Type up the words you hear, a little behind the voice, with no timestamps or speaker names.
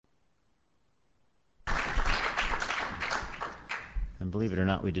And believe it or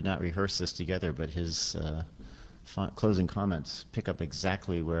not, we did not rehearse this together, but his closing comments pick up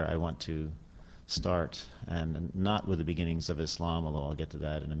exactly where I want to start, and not with the beginnings of Islam, although I'll get to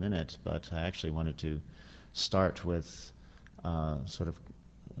that in a minute, but I actually wanted to start with sort of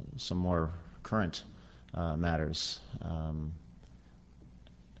some more current matters,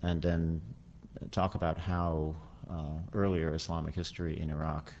 and then talk about how earlier Islamic history in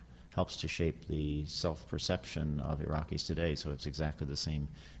Iraq helps to shape the self-perception of Iraqis today. So it's exactly the same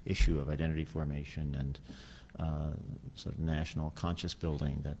issue of identity formation and sort of national conscious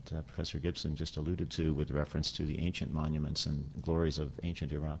building that Professor Gibson just alluded to with reference to the ancient monuments and glories of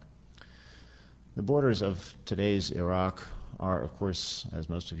ancient Iraq. The borders of today's Iraq are, of course, as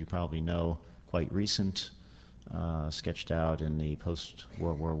most of you probably know, quite recent, sketched out in the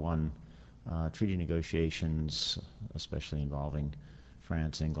post-World War I treaty negotiations, especially involving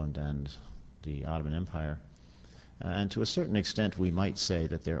France, England, and the Ottoman Empire. And to a certain extent, we might say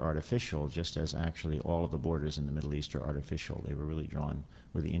that they're artificial, just as actually all of the borders in the Middle East are artificial. They were really drawn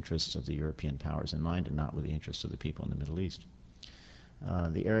with the interests of the European powers in mind and not with the interests of the people in the Middle East.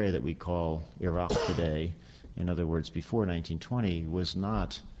 The area that we call Iraq today, in other words, before 1920, was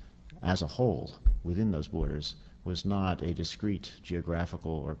not, as a whole, within those borders, was not a discrete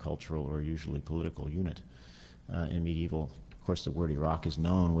geographical or cultural or usually political unit. In medieval, of course, the word Iraq is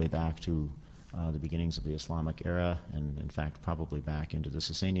known way back to the beginnings of the Islamic era, and in fact probably back into the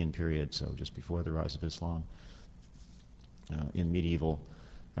Sasanian period, so just before the rise of Islam. In medieval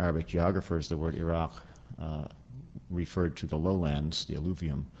Arabic geographers, the word Iraq referred to the lowlands, the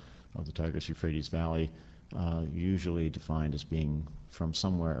alluvium of the Tigris-Euphrates Valley, usually defined as being from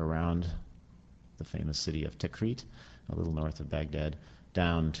somewhere around the famous city of Tikrit, a little north of Baghdad,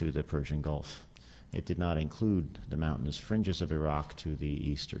 down to the Persian Gulf. It did not include the mountainous fringes of Iraq to the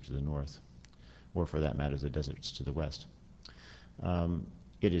east or to the north, or for that matter, the deserts to the west.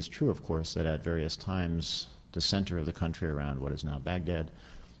 It is true, of course, that at various times the center of the country around what is now Baghdad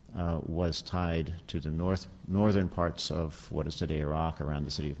was tied to the northern parts of what is today Iraq, around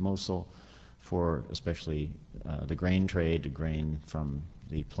the city of Mosul, for especially the grain trade. The grain from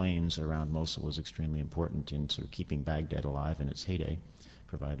the plains around Mosul was extremely important in sort of keeping Baghdad alive in its heyday,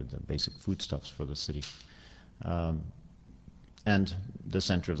 provided the basic foodstuffs for the city. And the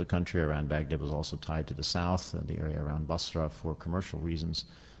center of the country around Baghdad was also tied to the south, the area around Basra, for commercial reasons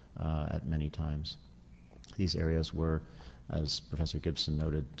at many times. These areas were, as Professor Gibson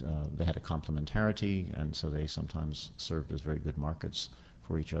noted, they had a complementarity, and so they sometimes served as very good markets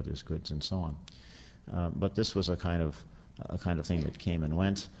for each other's goods and so on. But this was a kind of thing that came and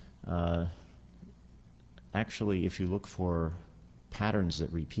went. Actually, if you look for patterns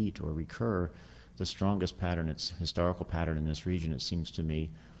that repeat or recur, the strongest pattern, its historical pattern in this region, it seems to me,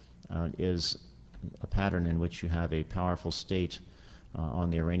 is a pattern in which you have a powerful state on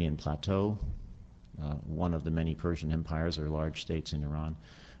the Iranian plateau, one of the many Persian empires or large states in Iran,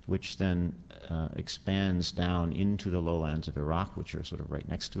 which then expands down into the lowlands of Iraq, which are sort of right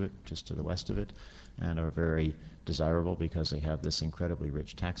next to it, just to the west of it, and are very desirable because they have this incredibly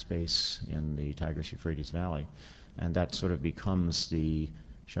rich tax base in the Tigris-Euphrates Valley. And that sort of becomes the,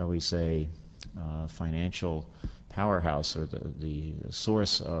 shall we say, financial powerhouse, or the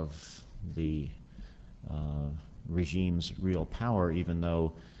source of the regime's real power, even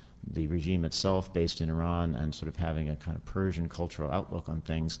though the regime itself, based in Iran and sort of having a kind of Persian cultural outlook on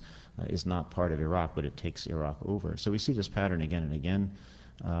things, is not part of Iraq, but it takes Iraq over. So we see this pattern again and again,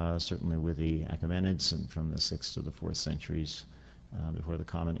 certainly with the Achaemenids and from the 6th to the 4th centuries before the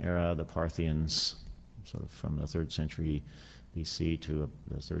Common Era, the Parthians sort of from the 3rd century BC to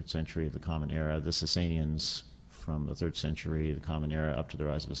the 3rd century of the Common Era, the Sasanians from the 3rd century, the Common Era, up to the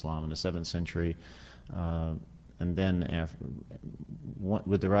rise of Islam in the 7th century. And then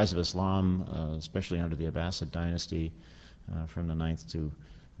with the rise of Islam, especially under the Abbasid dynasty from the 9th to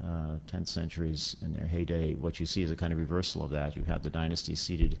 10th centuries in their heyday, what you see is a kind of reversal of that. You have the dynasty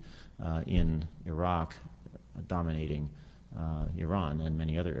seated in Iraq, dominating Iran and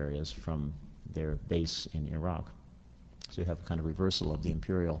many other areas from their base in Iraq. So you have a kind of reversal of the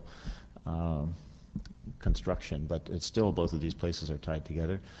imperial construction, but it's still, both of these places are tied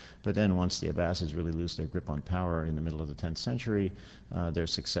together. But then once the Abbasids really lose their grip on power in the middle of the 10th century, their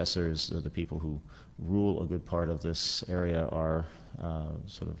successors, the people who rule a good part of this area, are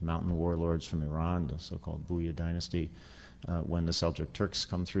sort of mountain warlords from Iran, the so-called Buya dynasty. When the Seljuk Turks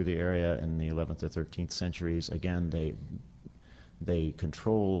come through the area in the 11th or 13th centuries, again, they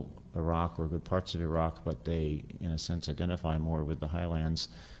control Iraq or good parts of Iraq, but they, in a sense, identify more with the highlands,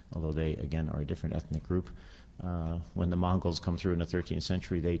 although they, again, are a different ethnic group. when the Mongols come through in the 13th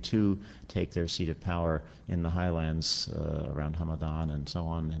century, they too take their seat of power in the highlands around Hamadan and so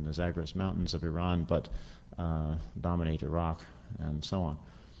on, in the Zagros Mountains of Iran, but dominate Iraq and so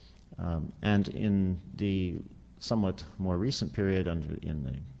on. And in the somewhat more recent period,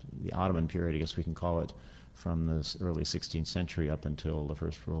 in the Ottoman period, I guess we can call it, from the early 16th century up until the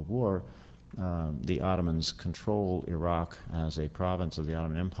First World War, the Ottomans control Iraq as a province of the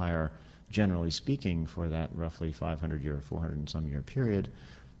Ottoman Empire, generally speaking, for that roughly 500-year, 400-and-some-year period.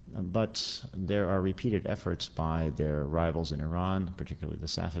 But there are repeated efforts by their rivals in Iran, particularly the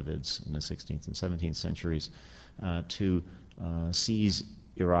Safavids in the 16th and 17th centuries, to seize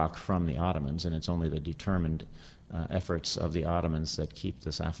Iraq from the Ottomans, and it's only the determined efforts of the Ottomans that keep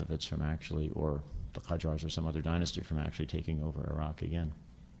the Safavids from actually, or the Qajars or some other dynasty, from actually taking over Iraq again.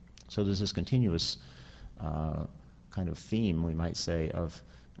 So there's this continuous kind of theme, we might say, of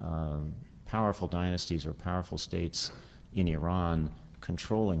powerful dynasties or powerful states in Iran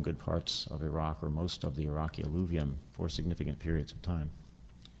controlling good parts of Iraq or most of the Iraqi alluvium for significant periods of time.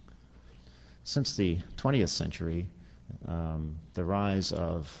 Since the 20th century, the rise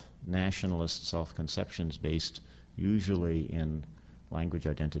of nationalist self-conceptions based usually in language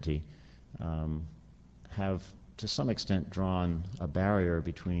identity have to some extent drawn a barrier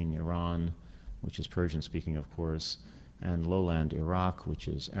between Iran, which is Persian speaking of course, and lowland Iraq, which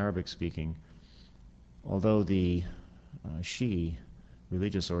is Arabic speaking. Although the Shi'i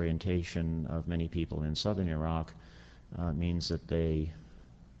religious orientation of many people in southern Iraq means that they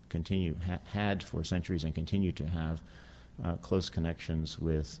had for centuries and continue to have close connections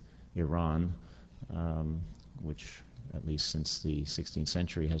with Iran, which at least since the 16th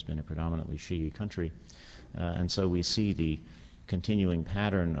century has been a predominantly Shi'i country. And so we see the continuing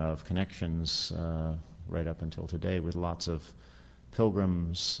pattern of connections right up until today, with lots of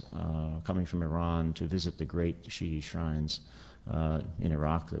pilgrims coming from Iran to visit the great Shi'i shrines in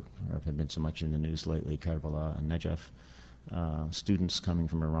Iraq that have been so much in the news lately, Karbala and Najaf. Students coming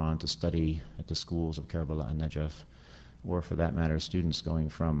from Iran to study at the schools of Karbala and Najaf, or for that matter, students going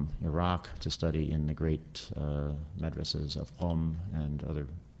from Iraq to study in the great madrasas of Qom and other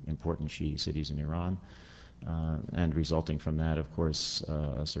important Shi'i cities in Iran. And resulting from that, of course,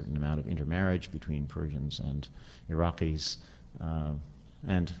 a certain amount of intermarriage between Persians and Iraqis,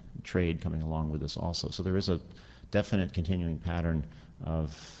 and trade coming along with this also. So there is a definite continuing pattern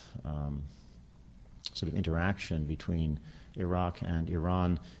of sort of interaction between Iraq and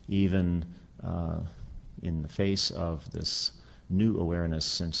Iran, even in the face of this new awareness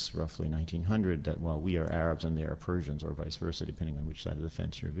since roughly 1900 that, well, we are Arabs and they are Persians, or vice versa, depending on which side of the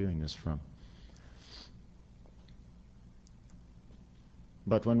fence you're viewing this from.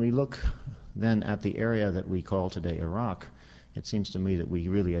 But when we look then at the area that we call today Iraq, it seems to me that we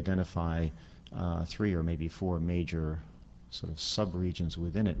really identify 3 or maybe 4 major sort of sub-regions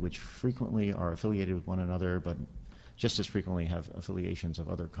within it, which frequently are affiliated with one another, but just as frequently have affiliations of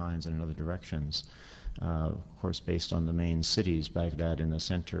other kinds and in other directions. Of course, based on the main cities, Baghdad in the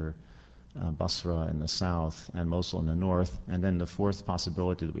center, Basra in the south, and Mosul in the north. And then the fourth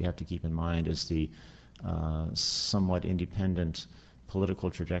possibility that we have to keep in mind is the somewhat independent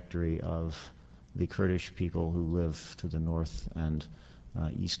political trajectory of the Kurdish people who live to the north and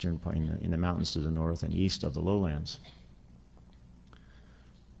eastern part, in the mountains to the north and east of the lowlands.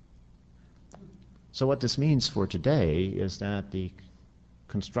 So what this means for today is that the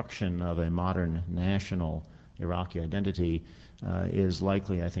construction of a modern national Iraqi identity is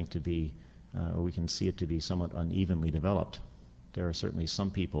likely, I think, to be, or we can see it to be, somewhat unevenly developed. There are certainly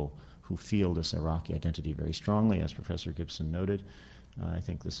some people who feel this Iraqi identity very strongly, as Professor Gibson noted. I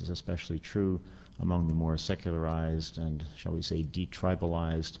think this is especially true among the more secularized and, shall we say,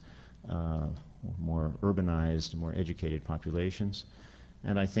 detribalized, more urbanized, more educated populations.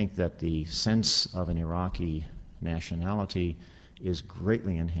 And I think that the sense of an Iraqi nationality is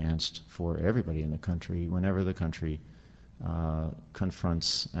greatly enhanced for everybody in the country whenever the country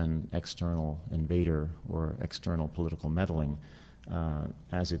confronts an external invader or external political meddling,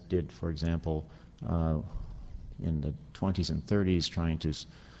 as it did, for example, in the 20s and 30s, trying to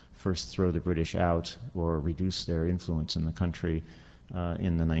first throw the British out or reduce their influence in the country.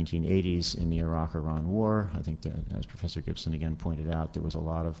 In the 1980s, in the Iraq-Iran War, I think that, as Professor Gibson again pointed out, there was a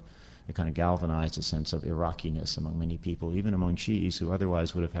lot of, it kind of galvanized a sense of Iraqiness among many people, even among Shi'is who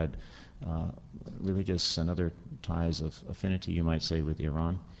otherwise would have had religious and other ties of affinity, you might say, with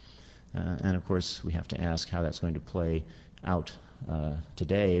Iran. And of course, we have to ask how that's going to play out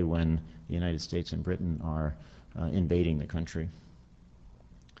today when the United States and Britain are invading the country.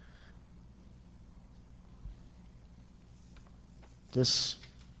 This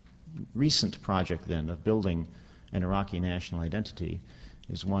recent project then of building an Iraqi national identity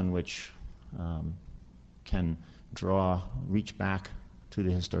is one which can reach back to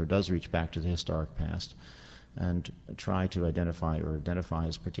the historic past and try to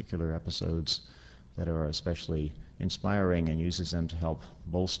identifies particular episodes that are especially inspiring and uses them to help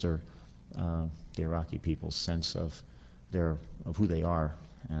bolster the Iraqi people's sense of who they are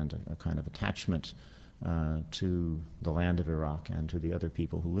and a kind of attachment to the land of Iraq and to the other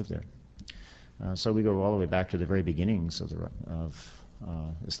people who live there. So we go all the way back to the very beginnings of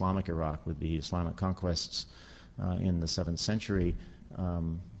Islamic Iraq with the Islamic conquests in the 7th century.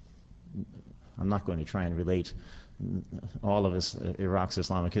 I'm not going to try and relate all of Iraq's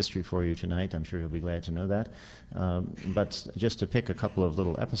Islamic history for you tonight. I'm sure you'll be glad to know that. But just to pick a couple of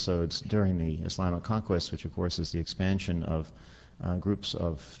little episodes during the Islamic conquest, which of course is the expansion of groups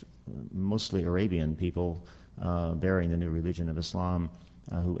of mostly Arabian people bearing the new religion of Islam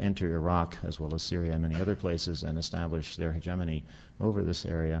who enter Iraq as well as Syria and many other places and establish their hegemony over this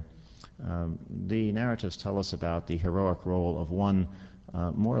area. The narratives tell us about the heroic role of one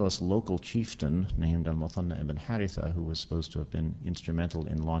more or less local chieftain named Al-Muthanna ibn Haritha, who was supposed to have been instrumental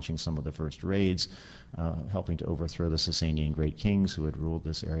in launching some of the first raids, helping to overthrow the Sasanian great kings who had ruled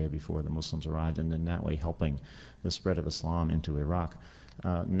this area before the Muslims arrived, and in that way helping the spread of Islam into Iraq.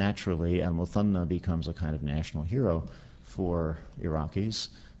 Naturally, Al-Muthanna becomes a kind of national hero for Iraqis,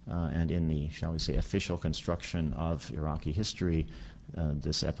 and in the, shall we say, official construction of Iraqi history,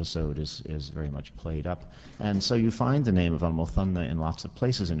 this episode is very much played up. And so you find the name of Al-Muthanna in lots of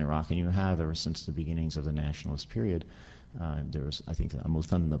places in Iraq, and you have ever since the beginnings of the nationalist period. There's, I think, a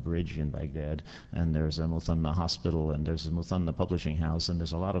Muthanna Bridge in Baghdad, and there's a Muthanna Hospital, and there's a Muthanna Publishing House, and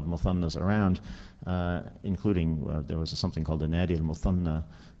there's a lot of Muthannas around, including there was something called the Nadi al-Muthanna,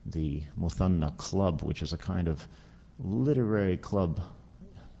 the Muthanna Club, which is a kind of literary club,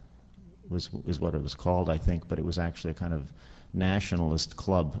 is what it was called, I think, but it was actually a kind of nationalist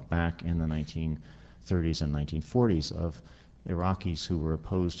club back in the 1930s and 1940s of Iraqis who were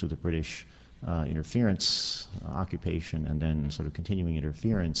opposed to the British interference, occupation, and then sort of continuing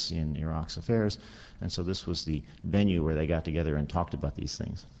interference in Iraq's affairs. And so this was the venue where they got together and talked about these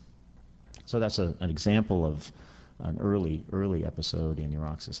things. So that's an example of an early episode in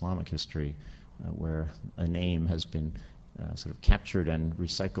Iraq's Islamic history where a name has been sort of captured and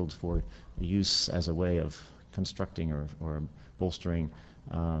recycled for use as a way of constructing or bolstering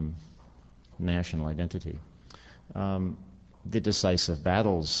national identity. The decisive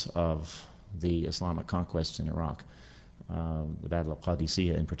battles of the Islamic conquests in Iraq, the Battle of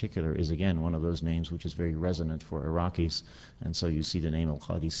Qadisiyah in particular, is again one of those names which is very resonant for Iraqis, and so you see the name of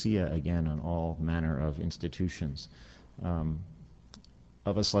Qadisiyah again on all manner of institutions.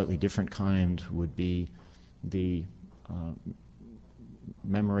 Of a slightly different kind would be the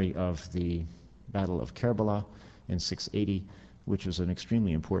memory of the Battle of Karbala in 680, which was an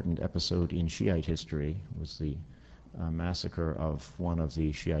extremely important episode in Shiite history. It was the massacre of one of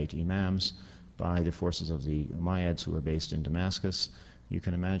the Shiite imams by the forces of the Umayyads who were based in Damascus. You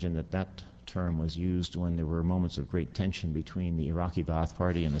can imagine that that term was used when there were moments of great tension between the Iraqi Ba'ath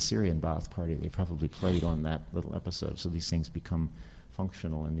Party and the Syrian Ba'ath Party. They probably played on that little episode, so these things become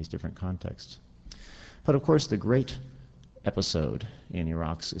functional in these different contexts. But of course, the great episode in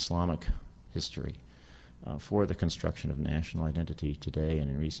Iraq's Islamic history for the construction of national identity today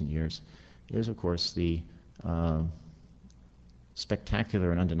and in recent years is, of course, the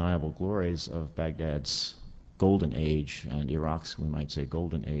spectacular and undeniable glories of Baghdad's golden age and Iraq's, we might say,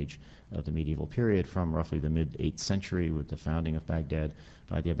 golden age of the medieval period from roughly the mid-8th century with the founding of Baghdad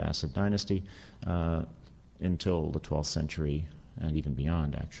by the Abbasid dynasty until the 12th century and even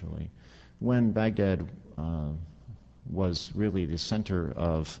beyond, actually, when Baghdad was really the center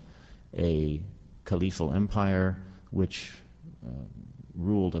of a caliphal empire which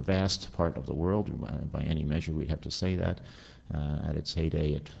ruled a vast part of the world. By any measure, we'd have to say that. At its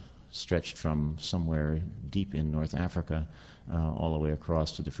heyday, it stretched from somewhere deep in North Africa all the way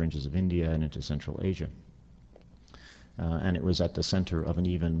across to the fringes of India and into Central Asia. And it was at the center of an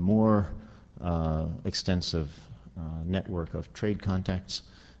even more extensive network of trade contacts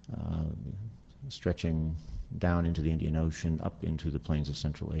stretching down into the Indian Ocean, up into the plains of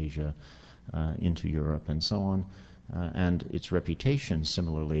Central Asia, into Europe, and so on. And its reputation,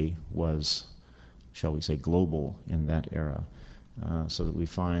 similarly, was, shall we say, global in that era. So that we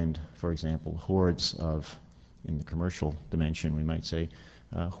find, for example, hordes of, in the commercial dimension, we might say,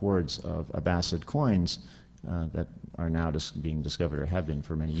 hordes of Abbasid coins that are now being discovered, or have been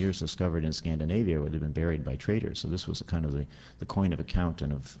for many years discovered in Scandinavia, where they've been buried by traders. So this was a kind of the coin of account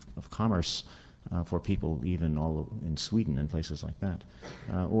and of commerce for people even all in Sweden and places like that.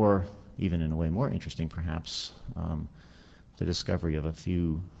 Or even in a way more interesting, perhaps, the discovery of a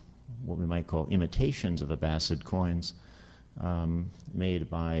few what we might call imitations of Abbasid coins made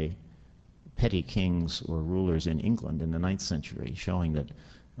by petty kings or rulers in England in the 9th century, showing that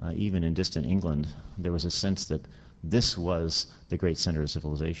even in distant England there was a sense that this was the great center of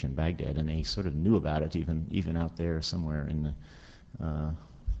civilization, Baghdad, and they sort of knew about it even out there somewhere in the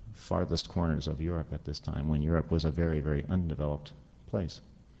farthest corners of Europe at this time, when Europe was a very, very undeveloped place.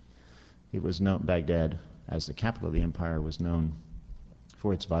 It was known, Baghdad, as the capital of the empire, was known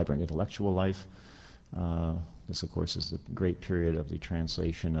for its vibrant intellectual life. This, of course, is the great period of the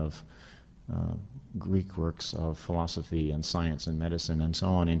translation of Greek works of philosophy and science and medicine and so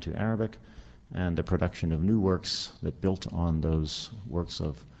on into Arabic, and the production of new works that built on those works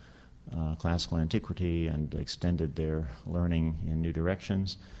of classical antiquity and extended their learning in new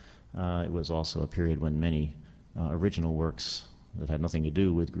directions. It was also a period when many original works that had nothing to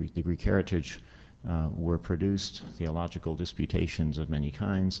do with the Greek heritage were produced, theological disputations of many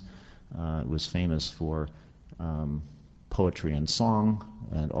kinds. It was famous for poetry and song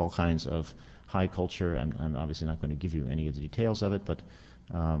and all kinds of high culture, and I'm obviously not going to give you any of the details of it, but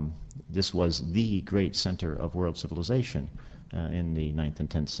this was the great center of world civilization in the 9th and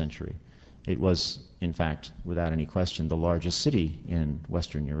 10th century. It was, in fact, without any question, the largest city in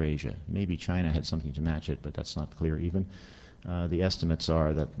Western Eurasia. Maybe China had something to match it, but that's not clear even. The estimates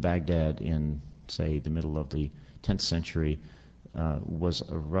are that Baghdad in, say, the middle of the 10th century was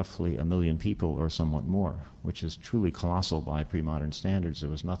roughly 1 million people or somewhat more, which is truly colossal by pre-modern standards. There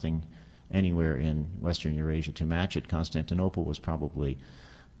was nothing anywhere in Western Eurasia to match it. Constantinople was probably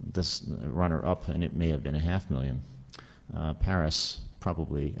this runner-up, and it may have been 500,000. Paris,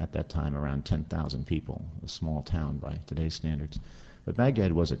 probably at that time around 10,000 people, a small town by today's standards. But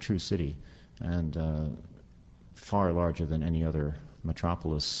Baghdad was a true city, and far larger than any other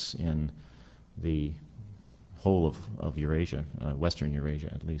metropolis in the whole of Eurasia, Western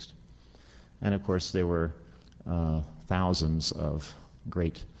Eurasia at least. And of course there were thousands of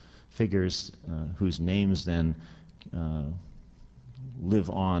great figures whose names then live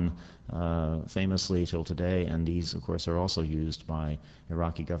on famously till today, and these of course are also used by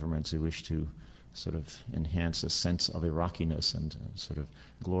Iraqi governments who wish to sort of enhance a sense of Iraqiness and sort of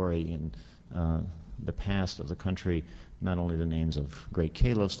glory in the past of the country, not only the names of great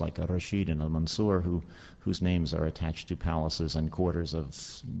caliphs like Al-Rashid and Al-Mansur, whose names are attached to palaces and quarters of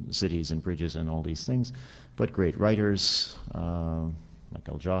cities and bridges and all these things, but great writers like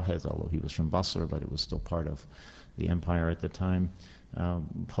Al-Jahiz, although he was from Basra, but it was still part of the empire at the time.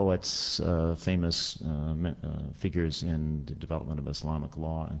 Poets, famous figures in the development of Islamic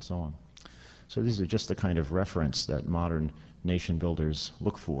law, and so on. So these are just the kind of reference that modern nation builders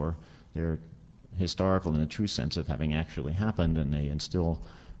look for. They're historical in the true sense of having actually happened, and they instill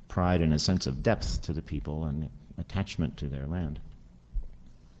pride and a sense of depth to the people and attachment to their land.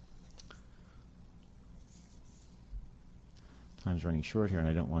 Time's running short here, and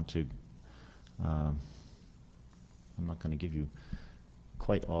I don't want to, I'm not going to give you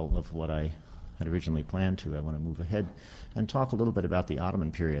quite all of what I had originally planned to. I want to move ahead and talk a little bit about the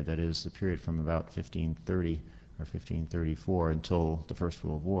Ottoman period, that is, the period from about 1530 or 1534 until the First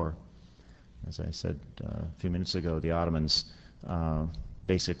World War. As I said a few minutes ago, the Ottomans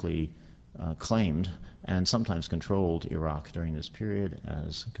basically claimed and sometimes controlled Iraq during this period,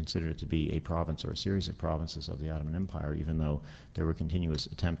 as considered to be a province or a series of provinces of the Ottoman Empire, even though there were continuous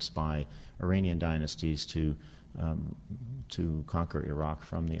attempts by Iranian dynasties to conquer Iraq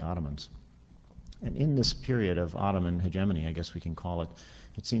from the Ottomans. And in this period of Ottoman hegemony, I guess we can call it,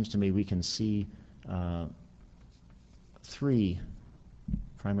 it seems to me we can see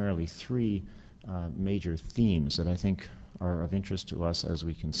primarily three major themes that I think are of interest to us as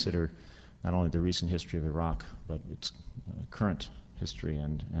we consider not only the recent history of Iraq, but its current history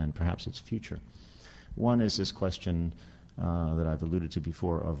and perhaps its future. One is this question that I've alluded to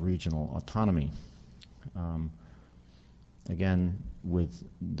before of regional autonomy. Again, with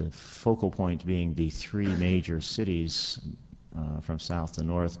the focal point being the three major cities from south to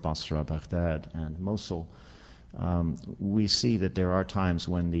north, Basra, Baghdad, and Mosul, we see that there are times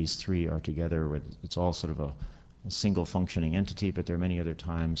when these three are together, where it's all sort of a single functioning entity, but there are many other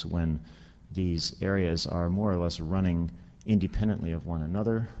times when these areas are more or less running independently of one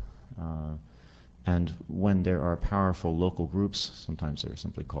another, and when there are powerful local groups, sometimes they're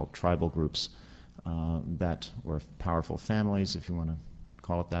simply called tribal groups, or powerful families, if you want to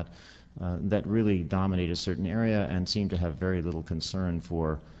call it that, that really dominate a certain area and seem to have very little concern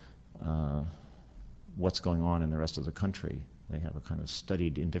for what's going on in the rest of the country, They have a kind of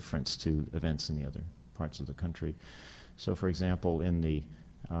studied indifference to events in the other parts of the country. So, for example, in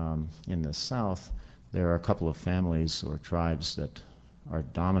the south, there are a couple of families or tribes that are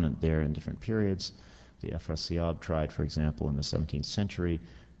dominant there in different periods. The Afrasiab tribe, for example, in the 17th century,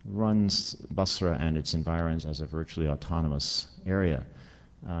 runs Basra and its environs as a virtually autonomous area.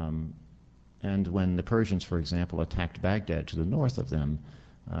 And when the Persians, for example, attacked Baghdad to the north of them,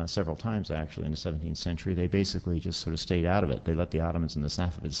 several times actually in the 17th century, they basically just sort of stayed out of it. They let the Ottomans and the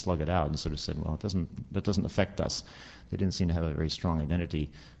Safavids slug it out and sort of said, well, that doesn't affect us. They didn't seem to have a very strong identity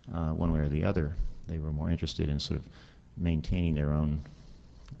one way or the other. They were more interested in sort of maintaining their own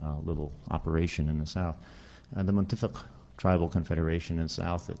little operation in the south. The Muntifiq tribal confederation in the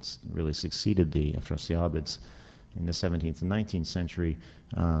south that's really succeeded the Afrasiabids in the 17th and 19th century,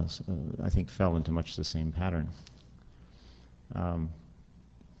 I think fell into much the same pattern.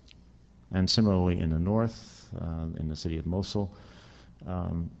 And similarly in the north, in the city of Mosul,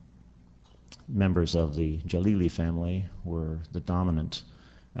 members of the Jalili family were the dominant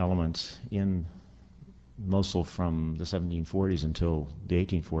element in Mosul from the 1740s until the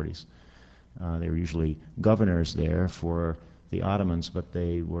 1840s. They were usually governors there for the Ottomans, but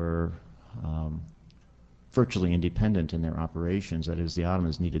they were virtually independent in their operations. That is, the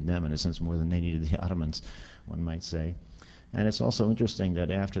Ottomans needed them in a sense more than they needed the Ottomans, one might say. And it's also interesting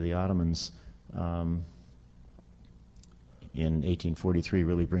that after the Ottomans in 1843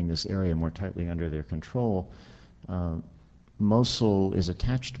 really bring this area more tightly under their control, Mosul is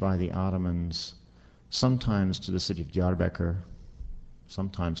attached by the Ottomans sometimes to the city of Diyarbakir,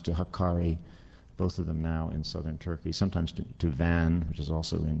 sometimes to Hakkari, both of them now in southern Turkey, sometimes to Van, which is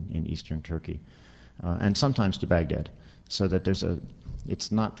also in eastern Turkey, and sometimes to Baghdad. So that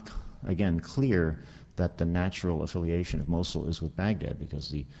it's not, again, clear that the natural affiliation of Mosul is with Baghdad, because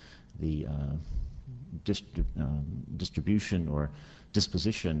the distribution or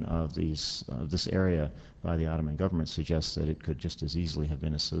disposition of this area by the Ottoman government suggests that it could just as easily have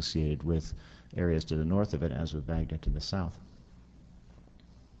been associated with areas to the north of it as with Baghdad to the south.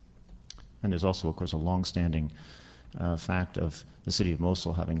 And there's also, of course, a long-standing fact of the city of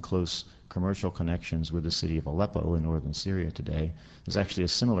Mosul having close commercial connections with the city of Aleppo in northern Syria today. There's actually a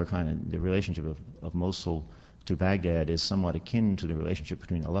similar kind of, the relationship of Mosul to Baghdad is somewhat akin to the relationship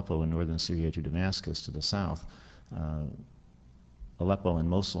between Aleppo and northern Syria to Damascus to the south. Aleppo and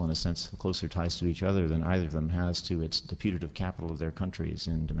Mosul, in a sense, have closer ties to each other than either of them has to the putative capital of their countries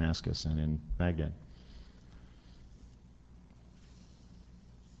in Damascus and in Baghdad.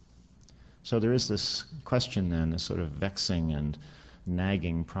 So there is this question then, this sort of vexing and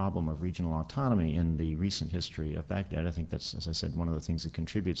nagging problem of regional autonomy in the recent history of Baghdad. I think that's, as I said, one of the things that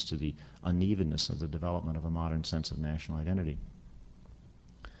contributes to the unevenness of the development of a modern sense of national identity.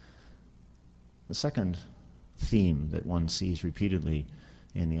 The second theme that one sees repeatedly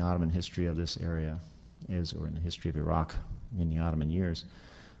in the Ottoman history of this area is, or in the history of Iraq in the Ottoman years,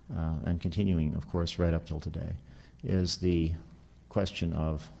 and continuing, of course, right up till today, is the question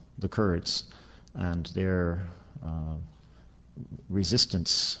of the Kurds and their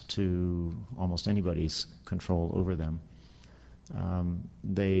resistance to almost anybody's control over them.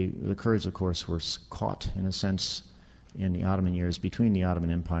 The Kurds, of course, were caught, in a sense, in the Ottoman years between the Ottoman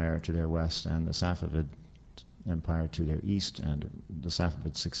Empire to their west and the Safavid Empire to their east, and the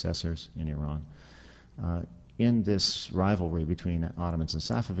Safavid successors in Iran. In this rivalry between Ottomans and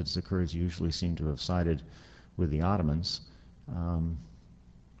Safavids, the Kurds usually seem to have sided with the Ottomans.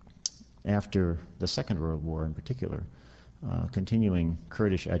 After the Second World War in particular, continuing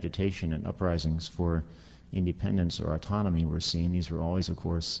Kurdish agitation and uprisings for independence or autonomy were seen. These were always, of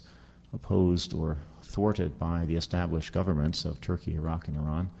course, opposed or thwarted by the established governments of Turkey, Iraq, and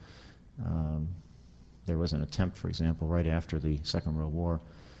Iran. There was an attempt, for example, right after the Second World War,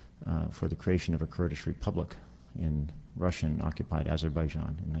 for the creation of a Kurdish republic in Russian-occupied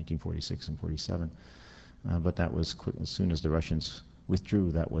Azerbaijan in 1946 and 47. But that was, as soon as the Russians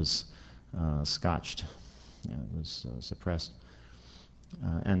withdrew, that was scotched. It was suppressed.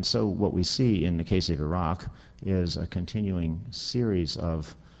 And so what we see in the case of Iraq is a continuing series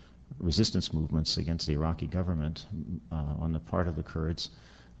of resistance movements against the Iraqi government on the part of the Kurds.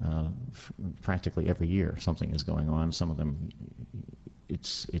 Practically every year something is going on. Some of them,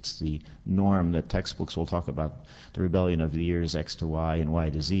 it's the norm that textbooks will talk about the rebellion of the years X to Y and Y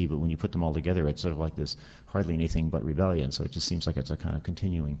to Z, but when you put them all together, it's sort of like this hardly anything but rebellion. So it just seems like it's a kind of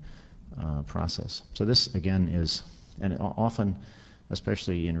continuing process. So this, again, is, and often,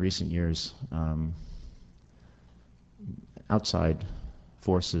 especially in recent years, outside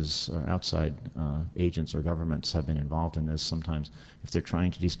forces or outside agents or governments have been involved in this. Sometimes if they're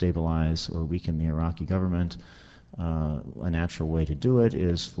trying to destabilize or weaken the Iraqi government, a natural way to do it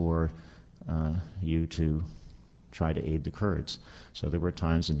is for you to try to aid the Kurds. So there were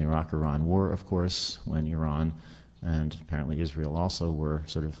times in the Iraq-Iran war, of course, when Iran and apparently Israel also were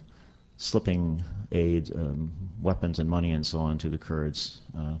sort of slipping aid, weapons and money and so on to the Kurds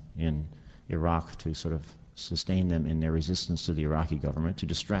in Iraq to sort of sustain them in their resistance to the Iraqi government, to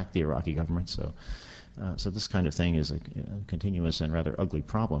distract the Iraqi government. So this kind of thing is a continuous and rather ugly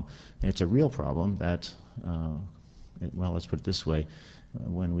problem. And it's a real problem that, well, let's put it this way,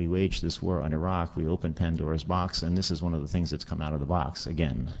 when we waged this war on Iraq, we opened Pandora's box, and this is one of the things that's come out of the box.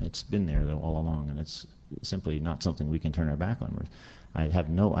 Again, it's been there all along, and it's simply not something we can turn our back on. I have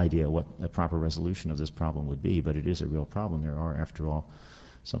no idea what a proper resolution of this problem would be, but it is a real problem. There are, after all,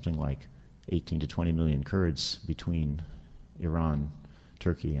 something like 18 to 20 million Kurds between Iran,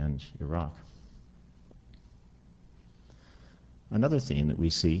 Turkey, and Iraq. Another theme that we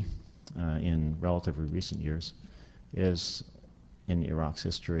see in relatively recent years is, in Iraq's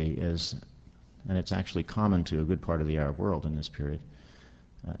history, is, and it's actually common to a good part of the Arab world in this period,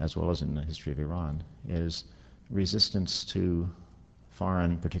 as well as in the history of Iran, is resistance to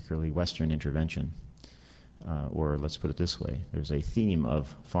foreign, particularly Western intervention. Or let's put it this way, there's a theme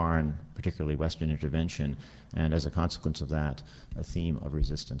of foreign, particularly Western intervention, and as a consequence of that, a theme of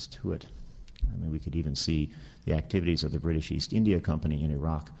resistance to it. I mean, we could even see the activities of the British East India Company in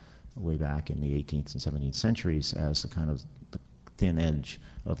Iraq way back in the 18th and 17th centuries as the kind of the thin edge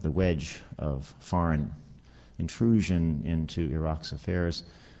of the wedge of foreign intrusion into Iraq's affairs.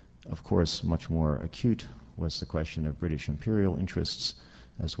 Of course, much more acute was the question of British imperial interests,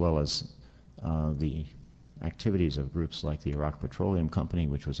 as well as the activities of groups like the Iraq Petroleum Company,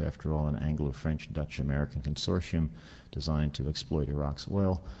 which was, after all, an Anglo-French, Dutch-American consortium designed to exploit Iraq's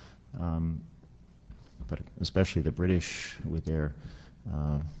oil. But especially the British, with their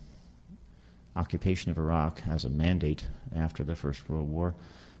occupation of Iraq as a mandate after the First World War,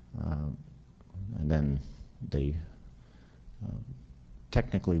 and then they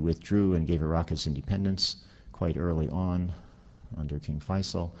technically withdrew and gave Iraq its independence quite early on under King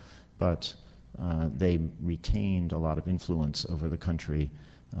Faisal, but they retained a lot of influence over the country,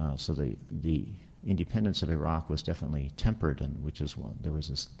 so the independence of Iraq was definitely tempered, and which is what there was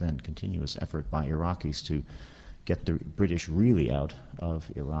this then continuous effort by Iraqis to get the British really out of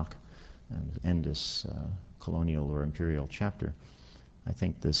Iraq and end this colonial or imperial chapter. I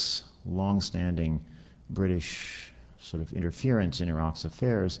think this long-standing British sort of interference in Iraq's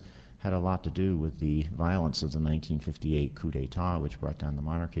affairs had a lot to do with the violence of the 1958 coup d'etat, which brought down the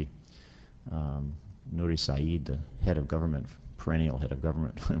monarchy. Nouri Said, the head of government, perennial head of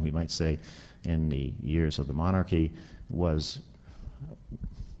government, we might say, in the years of the monarchy, was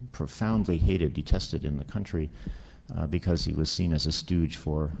profoundly hated, detested in the country because he was seen as a stooge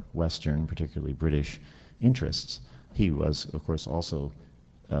for Western, particularly British, interests. He was, of course, also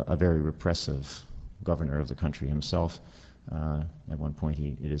a very repressive governor of the country himself. At one point,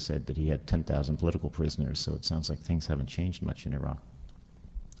 it is said that he had 10,000 political prisoners, so it sounds like things haven't changed much in Iraq.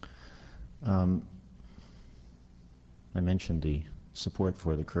 I mentioned the support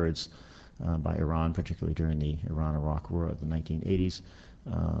for the Kurds by Iran, particularly during the Iran-Iraq War of the 1980s.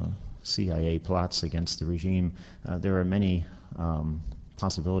 CIA plots against the regime. There are many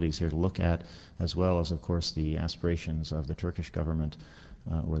possibilities here to look at, as well as, of course, the aspirations of the Turkish government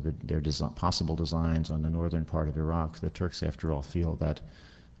or their possible designs on the northern part of Iraq. The Turks, after all, feel that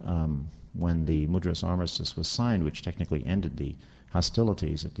when the Mudros Armistice was signed, which technically ended the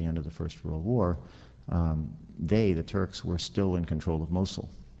hostilities at the end of the First World War, the Turks, were still in control of Mosul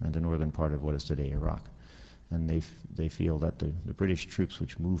and the northern part of what is today Iraq. And they feel that the British troops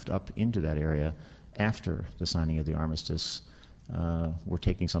which moved up into that area after the signing of the armistice were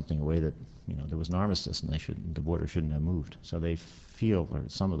taking something away that, there was an armistice and the border shouldn't have moved. So they feel, or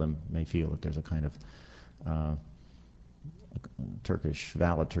some of them may feel, that there's a kind of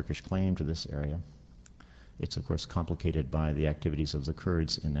valid Turkish claim to this area. It's, of course, complicated by the activities of the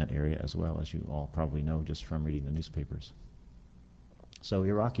Kurds in that area as well, as you all probably know just from reading the newspapers. So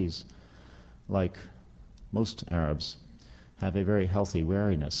Iraqis, like most Arabs, have a very healthy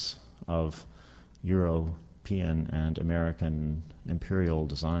wariness of European and American imperial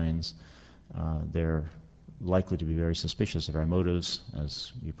designs. They're likely to be very suspicious of our motives,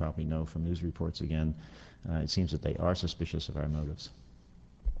 as you probably know from news reports again. It seems that they are suspicious of our motives.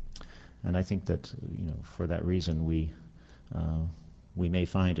 And I think that, for that reason, we may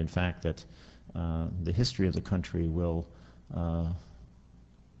find, in fact, that the history of the country will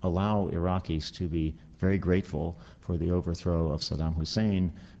allow Iraqis to be very grateful for the overthrow of Saddam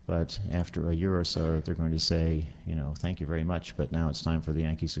Hussein, but after a year or so, they're going to say, thank you very much, but now it's time for the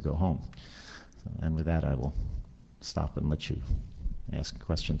Yankees to go home. And with that, I will stop and let you ask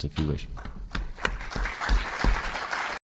questions if you wish.